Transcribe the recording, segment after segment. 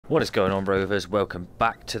What is going on, rovers? Welcome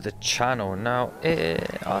back to the channel. Now,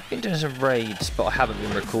 I've been doing some raids, but I haven't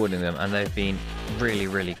been recording them, and they've been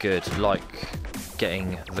really good. Like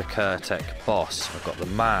getting the Kurtek boss, I've got the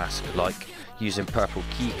mask, like using purple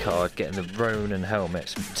keycard, getting the Ronin helmet,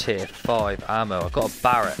 some tier 5 ammo. I've got a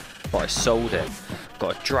Barrett, but I sold it. I've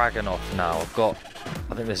got a Dragunov now.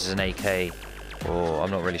 I think this is an AK, or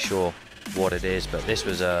I'm not really sure what it is, but this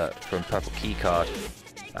was from purple keycard.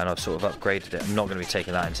 And I've sort of upgraded it. I'm not going to be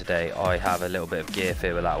taking that in today. I have a little bit of gear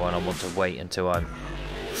fear with that one. I want to wait until I'm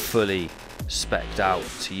fully spec'd out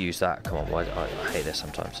to use that. Come on, I hate this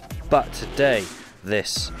sometimes. But today,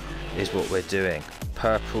 this is what we're doing.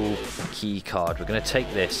 Purple key card. We're going to take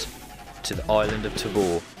this to the island of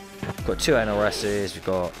Tabor. We've got 2 NRSs, we've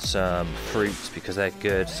got some fruits because they're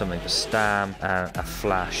good, something for Stam, and a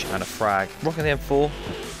flash and a frag. Rocking the M4.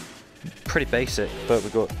 Pretty basic, but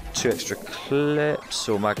we've got 2 extra clips,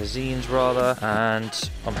 or magazines rather, and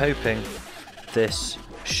I'm hoping this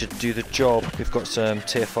should do the job. We've got some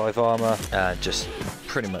tier 5 armor and just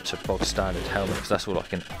pretty much a bog standard helmet, because that's all I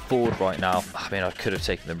can afford right now. I mean, I could have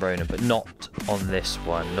taken the Ronin, but not on this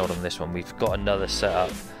one, We've got another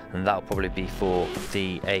setup, and that'll probably be for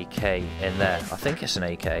the AK in there. I think it's an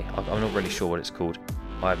AK. I'm not really sure what it's called.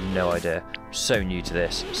 I have no idea. I'm so new to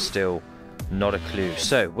this, still not a clue.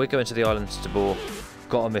 So we're going to the island of Tabor.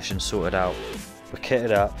 Got our mission sorted out. We're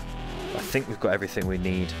kitted up. I think we've got everything we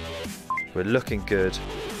need. We're looking good.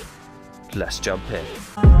 Let's jump in.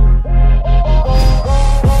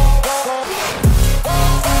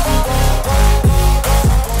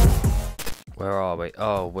 Where are we?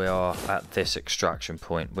 Oh, we are at this extraction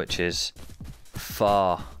point, which is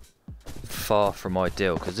far from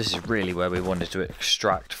ideal, because this is really where we wanted to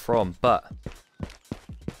extract from, but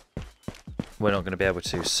we're not going to be able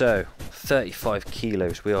to. So 35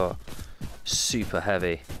 kilos, we are super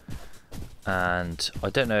heavy, and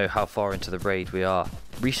I don't know how far into the raid we are.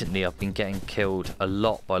 Recently I've been getting killed a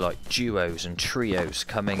lot by like duos and trios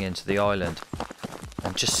coming into the island,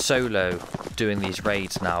 and just solo doing these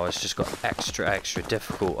raids now has just got extra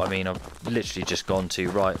difficult. I mean, I've literally just gone to,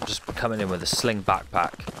 right, I'm just coming in with a sling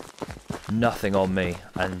backpack, nothing on me,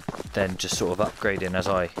 and then just sort of upgrading as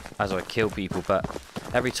I kill people. But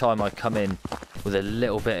every time I come in with a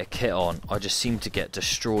little bit of kit on, I just seem to get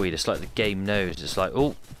destroyed. It's like the game knows. It's like,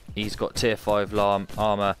 oh, he's got tier 5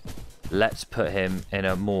 armor. Let's put him in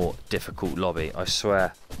a more difficult lobby. I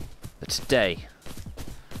swear. But today,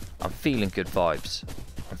 I'm feeling good vibes.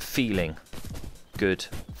 I'm feeling good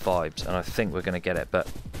vibes, and I think we're going to get it.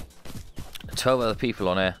 But 12 other people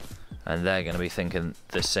on here, and they're going to be thinking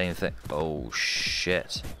the same thing. Oh,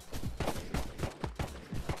 shit.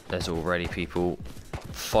 There's already people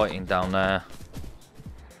fighting down there.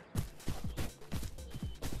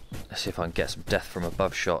 Let's see if I can get some death from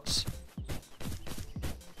above shots.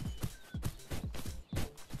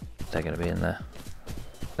 They're going to be in there.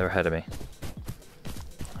 They're ahead of me.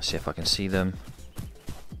 Let's see if I can see them.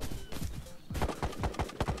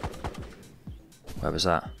 Where was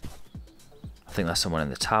that? I think that's someone in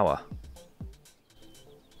the tower.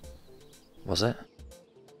 Was it?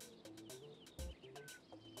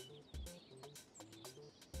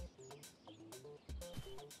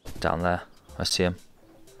 Down there. I see him.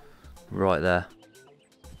 Right there.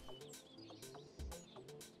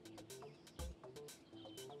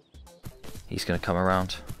 He's going to come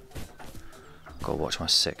around. Got to watch my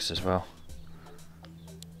 6 as well.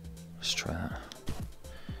 Let's try that.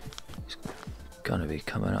 He's going to be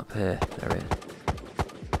coming up here. There he is.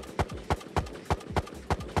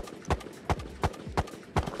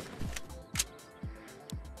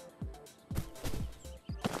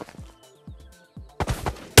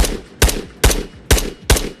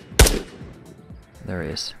 There he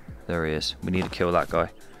is. There he is. We need to kill that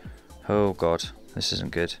guy. Oh god, this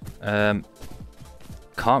isn't good.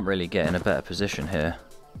 Can't really get in a better position here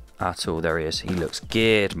at all. There he is. He looks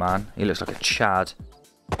geared, man. He looks like a Chad.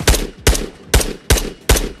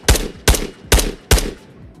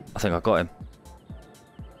 I think I got him.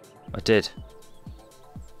 I did.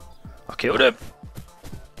 I killed him.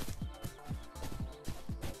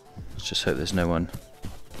 Let's just hope there's no one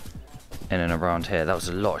in and around here. That was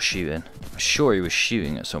a lot of shooting. I'm sure he was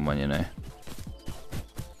shooting at someone, you know.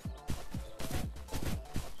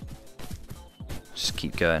 Just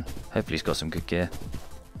keep going. Hopefully he's got some good gear.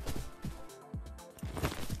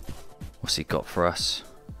 What's he got for us?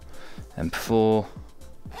 M4.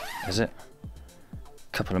 Is it?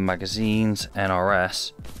 Couple of magazines.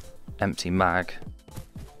 NRS. Empty mag.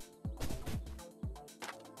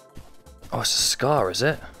 Oh, it's a Scar, is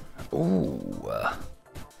it? Ooh.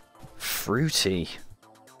 Fruity.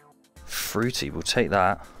 Fruity, we'll take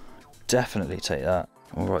that. Definitely take that.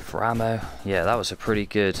 Alright for ammo. Yeah, that was a pretty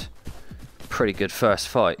good first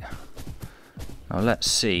fight. Now let's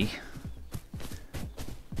see.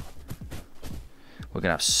 We're going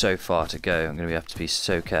to have so far to go. I'm going to have to be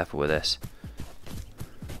so careful with this.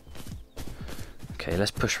 Okay,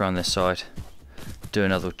 let's push around this side. Do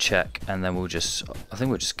another check and then I think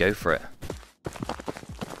we'll just go for it.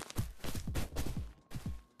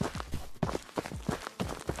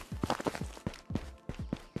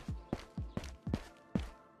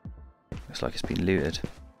 Looks like it's been looted.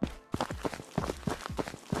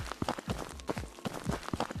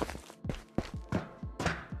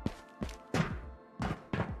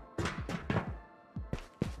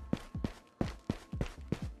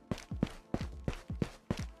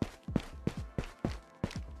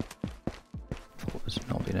 It's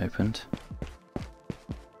not been opened.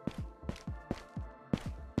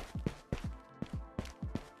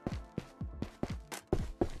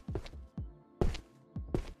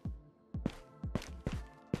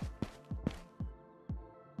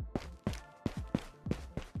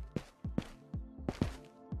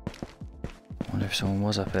 I wonder if someone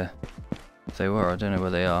was up here. If they were, I don't know where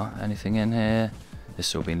they are. Anything in here?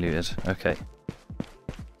 This has all been looted. Okay.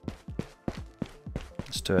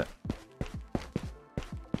 Let's do it.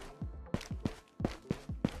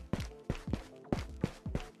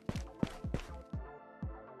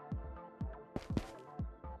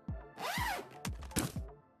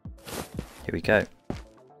 Here we go.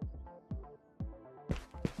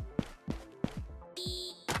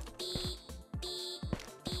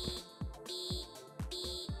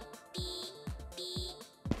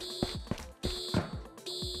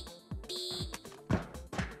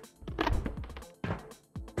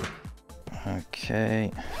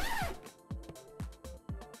 Okay.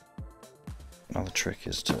 Another trick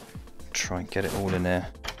is to try and get it all in there.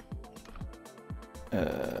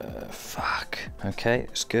 Fuck. Okay,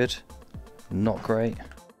 it's good. Not great.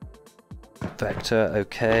 Vector,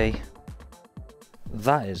 okay.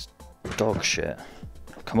 That is dog shit.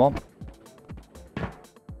 Come on.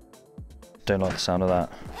 Don't like the sound of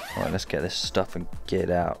that. Alright, let's get this stuff and get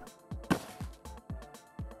out.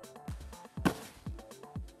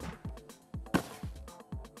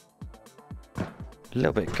 A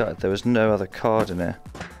little bit gutted, there was no other card in here.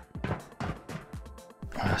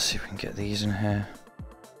 Let's see if we can get these in here.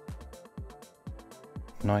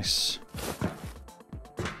 Nice.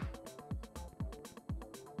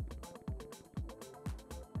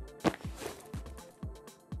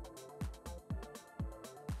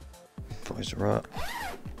 Boys are up.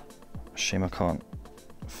 Shame I can't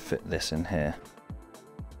fit this in here.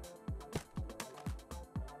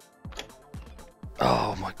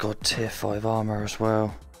 Oh my god, tier 5 armor as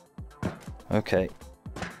well. Okay.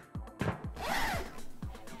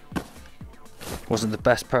 Wasn't the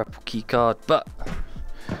best purple key card, but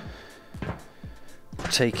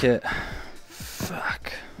take it.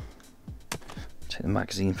 Fuck. Take the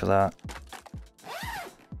magazine for that.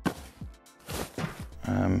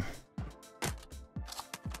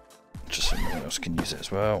 Just so no one else can use it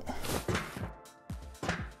as well.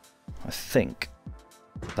 I think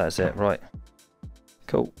that's it, right.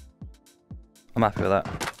 Cool. I'm happy with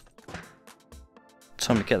that.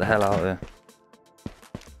 Time to get the hell out of here.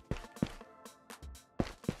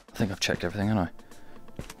 I think I've checked everything, haven't I?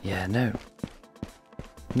 Yeah, no.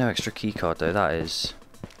 No extra key card though, that's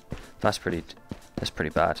pretty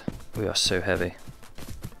bad. We are so heavy.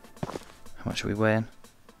 How much are we weighing?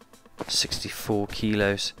 64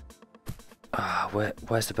 kilos. Ah,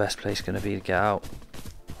 where's the best place going to be to get out?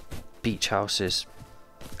 Beach house is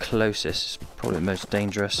closest, probably the most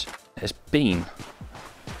dangerous. It's been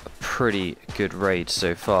a pretty good raid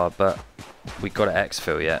so far, but we got to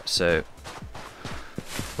exfil yet, so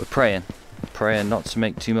we're praying not to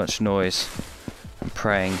make too much noise, and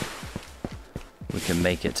praying we can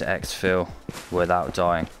make it to exfil without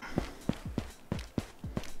dying.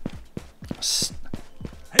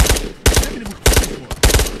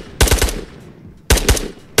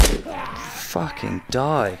 Fucking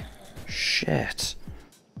die. Shit.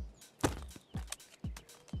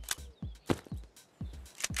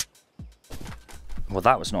 Well,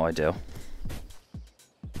 that was not ideal.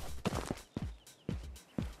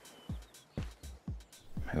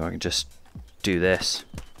 Maybe I can just do this.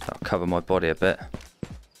 That'll cover my body a bit.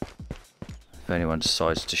 If anyone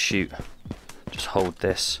decides to shoot, just hold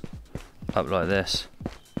this up like this.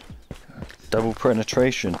 Double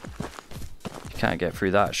penetration. You can't get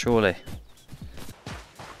through that, surely.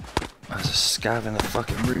 There's a scav in the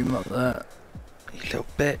fucking room up there. You little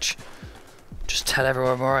bitch. Just tell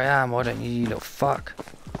everyone where I am, why don't you, you little fuck?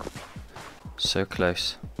 So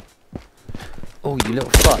close. Oh, you little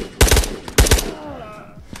fuck.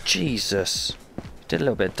 Jesus. Did a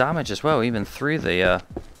little bit of damage as well, even through the,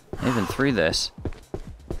 even through this.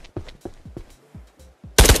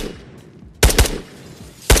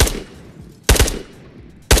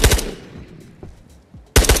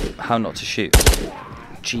 How not to shoot?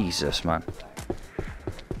 Jesus, man.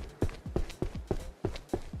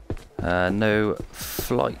 No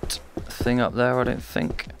flight thing up there, I don't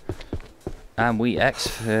think. And we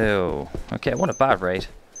exfil. Okay, it wasn't a bad raid.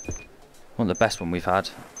 Wasn't the best one we've had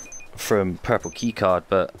from purple keycard,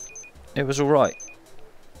 but it was alright.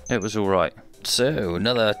 It was alright. So,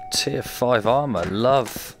 another tier 5 armor.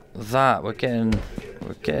 Love that. We're getting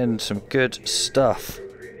some good stuff.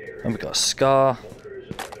 And we got a scar.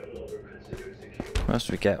 What else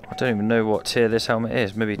do we get? I don't even know what tier this helmet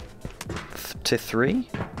is. Maybe tier 3?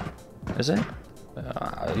 Is it?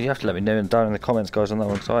 You have to let me know down in the comments, guys, on that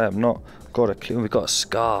one, because I have not got a clue. We've got a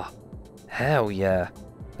scar. Hell yeah.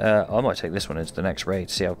 I might take this one into the next raid,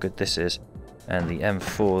 see how good this is. And the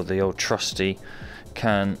M4, the old trusty,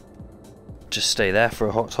 can just stay there for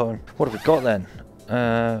a hot time. What have we got then?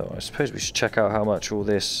 I suppose we should check out how much all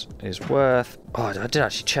this is worth. Oh, I did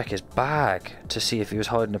actually check his bag to see if he was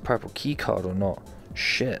hiding a purple keycard or not.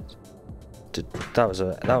 Shit. That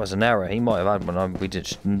was an error. He might have had one. We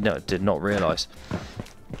did not realise.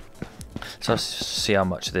 So let's see how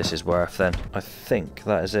much this is worth then. I think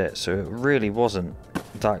that is it. So it really wasn't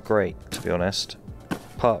that great, to be honest.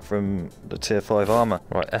 Apart from the tier 5 armour.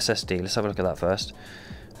 Right, SSD. Let's have a look at that first.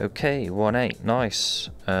 Okay, 1.8. Nice.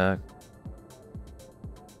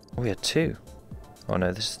 We had 2. Oh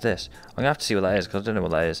no, this is this. I'm going to have to see what that is, because I don't know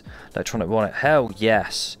what that is. Electronic wallet. Hell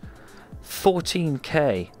yes.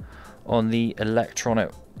 14k on the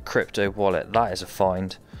electronic crypto wallet. That is a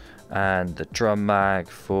find. And the drum mag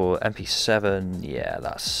for MP7, yeah,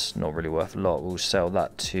 that's not really worth a lot. We'll sell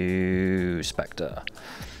that to Spectre.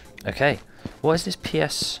 Okay, what is this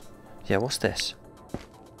PS? Yeah, what's this?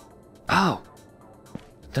 Oh,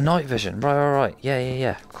 the night vision. Right.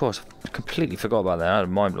 Yeah. Of course, completely forgot about that. I had a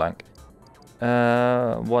mind blank.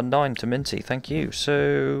 1.9 to Minty, thank you.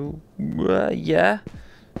 So, yeah,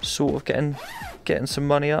 sort of getting some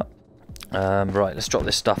money up. Right, let's drop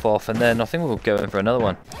this stuff off, and then I think we'll go in for another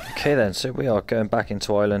one. Okay then, so we are going back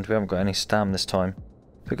into Ireland. We haven't got any stam this time.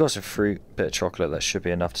 We've got some fruit, bit of chocolate. That should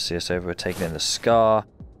be enough to see us over. We're taking in the scar.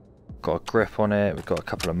 Got a grip on it. We've got a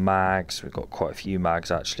couple of mags. We've got quite a few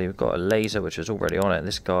mags actually. We've got a laser, which was already on it.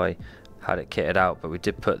 This guy had it kitted out, but we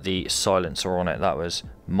did put the silencer on it. That was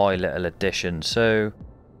my little addition. So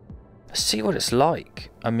let's see what it's like.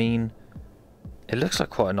 I mean, it looks like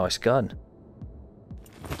quite a nice gun.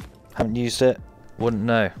 Haven't used it, wouldn't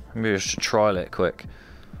know. Maybe I should trial it quick.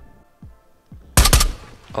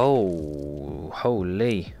 Oh,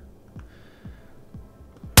 holy.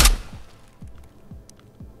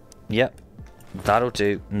 Yep, that'll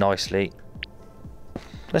do nicely.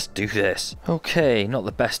 Let's do this. Okay, not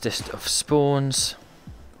the bestest of spawns,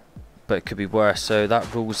 but it could be worse. So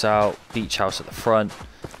that rules out beach house at the front.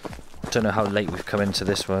 Don't know how late we've come into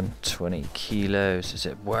this one. 20 kilos. Is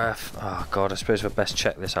it worth? Oh god, I suppose we'll best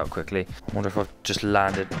check this out quickly. I wonder if I've just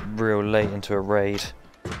landed real late into a raid.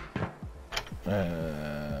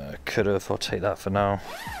 Could have. I'll take that for now.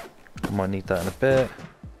 I might need that in a bit.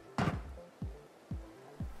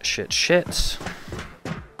 Shit. I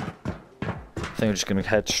think I'm just going to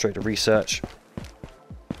head straight to research.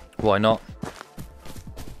 Why not?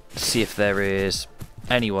 See if there is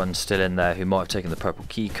anyone still in there who might have taken the purple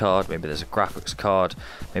key card. Maybe there's a graphics card.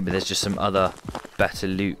 Maybe there's just some other better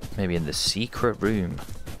loot. Maybe in the secret room.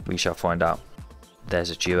 We shall find out. There's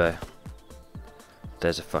a duo.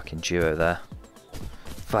 There's a fucking duo there.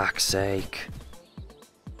 Fuck's sake.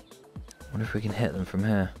 Wonder if we can hit them from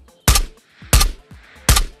here.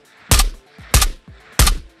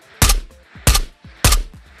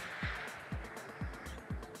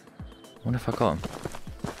 Wonder if I got them.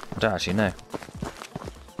 I don't actually know.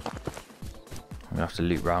 I'm gonna have to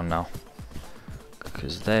loot round now,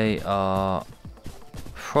 because they are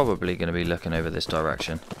probably going to be looking over this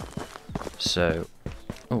direction. So,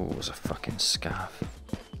 oh, it was a fucking scav.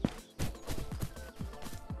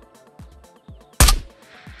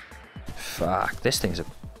 Fuck, this thing's a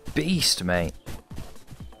beast, mate.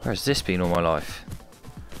 Where has this been all my life?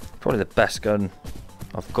 Probably the best gun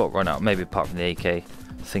I've got right now, maybe apart from the AK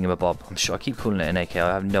thingamabob. I'm sure I keep calling it an AK.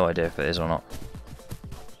 I have no idea if it is or not.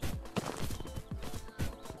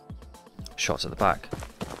 Shots at the back.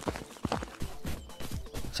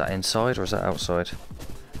 Is that inside or is that outside?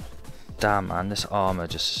 Damn, man, this armor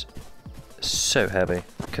just so heavy.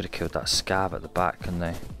 Could have killed that scav at the back, couldn't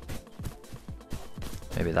they?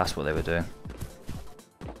 Maybe that's what they were doing.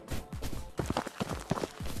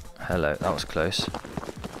 Hello, that was close.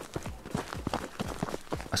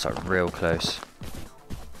 That's like real close.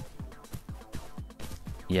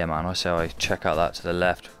 Yeah, man, I say I check out that to the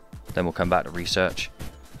left. Then we'll come back to research.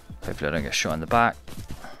 Hopefully I don't get shot in the back.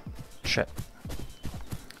 Shit.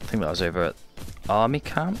 I think that was over at army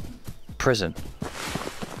camp? Prison.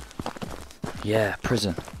 Yeah,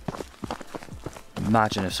 prison.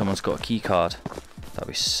 Imagine if someone's got a key card. That'd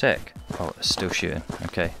be sick. Oh, it's still shooting.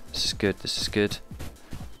 Okay, this is good, this is good.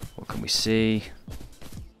 What can we see?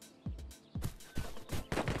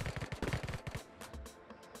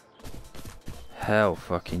 Hell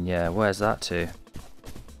fucking yeah, where's that to?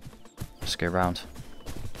 Let's go round.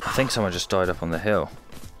 I think someone just died up on the hill.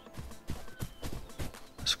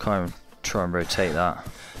 Let's kind of try and rotate that.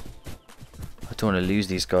 I don't want to lose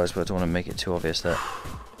these guys, but I don't want to make it too obvious that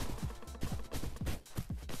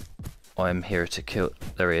I'm here to kill.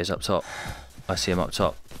 There he is up top. I see him up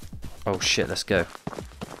top. Oh shit, let's go.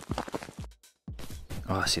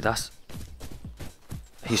 Oh, I see, that's...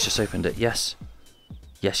 He's just opened it, yes.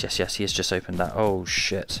 Yes, yes, yes, he has just opened that. Oh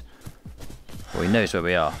shit. Well, he knows where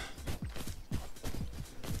we are.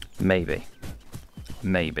 Maybe.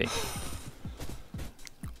 Maybe.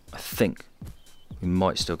 I think we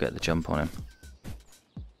might still get the jump on him.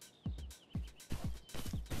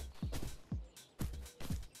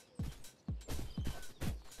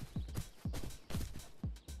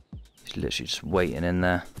 He's literally just waiting in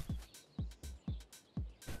there.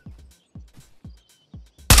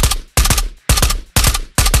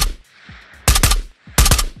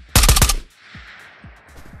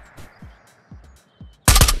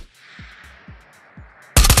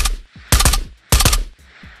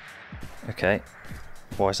 Okay,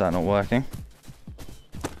 why is that not working?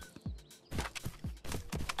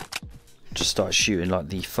 Just started shooting like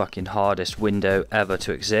the fucking hardest window ever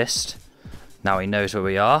to exist. Now he knows where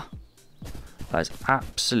we are. That is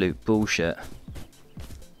absolute bullshit.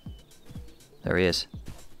 There he is.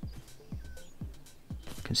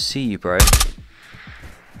 I can see you, bro.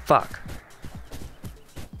 Fuck.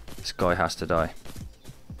 This guy has to die.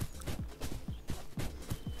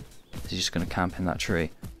 He's just gonna camp in that tree.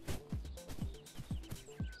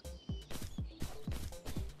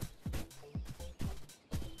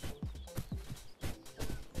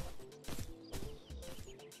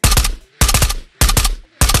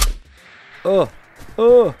 Oh!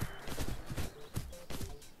 Oh!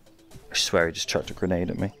 I swear he just chucked a grenade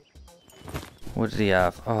at me. What did he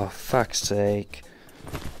have? Oh, fuck's sake.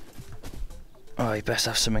 Oh, he best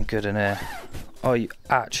have something good in here. Are you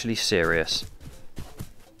actually serious?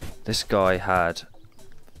 This guy had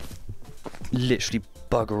literally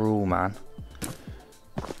bugger all, man.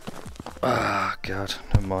 Ah, God,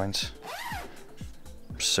 never mind.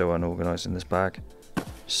 I'm so unorganised in this bag.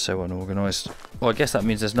 So unorganised. Well, I guess that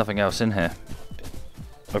means there's nothing else in here,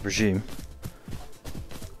 I presume.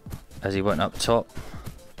 As he went up top.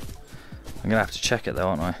 I'm going to have to check it though,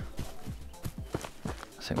 aren't I?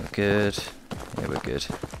 I think we're good. Yeah, we're good.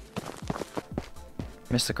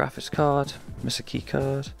 Missed the graphics card. Missed a key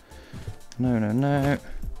card. No, no, no.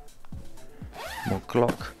 More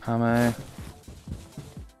Glock ammo.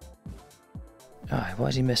 Oh, why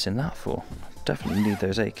is he missing that for? Definitely need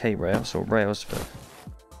those AK rails or rails, but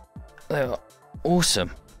they are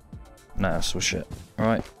awesome. No, that's all shit.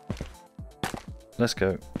 Alright. Let's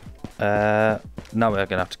go. Now we're going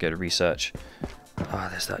to have to go to research. Ah,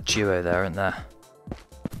 there's that duo there, isn't there?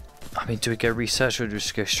 I mean, do we go research or do we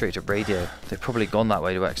just go straight to radio? They've probably gone that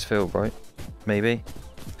way to Exfil, right? Maybe?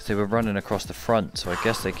 Because they were running across the front, so I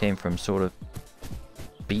guess they came from sort of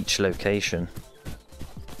beach location.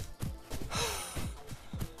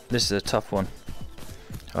 This is a tough one.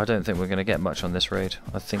 I don't think we're going to get much on this raid.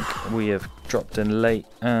 I think we have dropped in late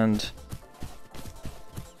and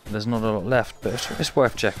there's not a lot left, but it's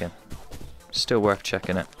worth checking. Still worth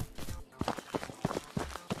checking it.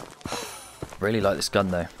 Really like this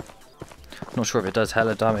gun though. Not sure if it does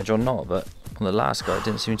hella damage or not, but on the last guy it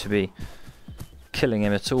didn't seem to be killing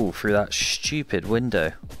him at all through that stupid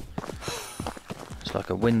window. It's like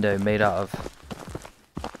a window made out of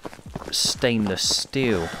stainless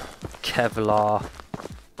steel, Kevlar.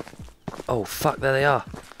 Oh fuck, there they are.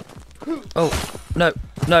 Oh, no,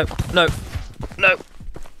 no, no, no.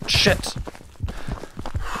 Shit.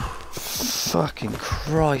 Fucking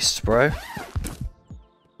Christ, bro.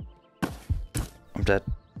 I'm dead.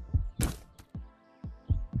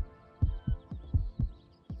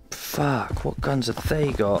 Fuck, what guns have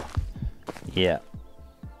they got? Yeah.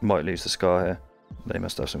 Might lose the scar here. They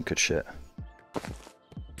must have some good shit.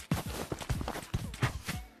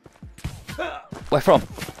 Where from?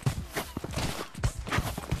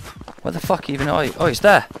 Where the fuck even are you? Oh, he's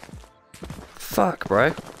there. Fuck,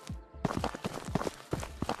 bro.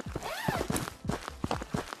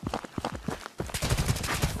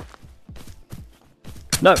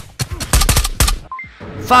 No!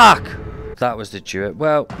 Fuck! That was the duet.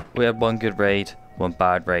 Well, we had one good raid, one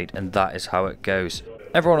bad raid, and that is how it goes.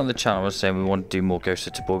 Everyone on the channel was saying we want to do more Ghost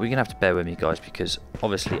of Tabor. We're going to have to bear with me, guys, because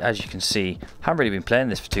obviously, as you can see, I haven't really been playing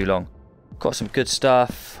this for too long. Got some good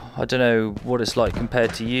stuff. I don't know what it's like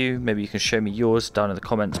compared to you. Maybe you can show me yours down in the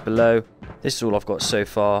comments below. This is all I've got so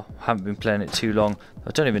far. I haven't been playing it too long.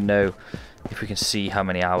 I don't even know if we can see how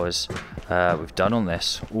many hours we've done on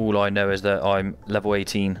this. All I know is that I'm level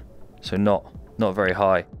 18, so not very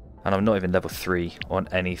high. And I'm not even level 3 on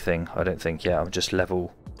anything, I don't think. Yeah, I'm just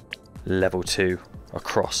level 2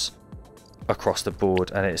 across the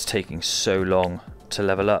board, and it's taking so long to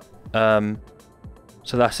level up.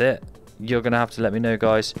 So that's it. You're gonna have to let me know,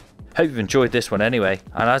 guys. Hope you've enjoyed this one anyway,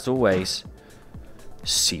 and as always,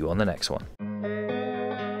 see you on the next one.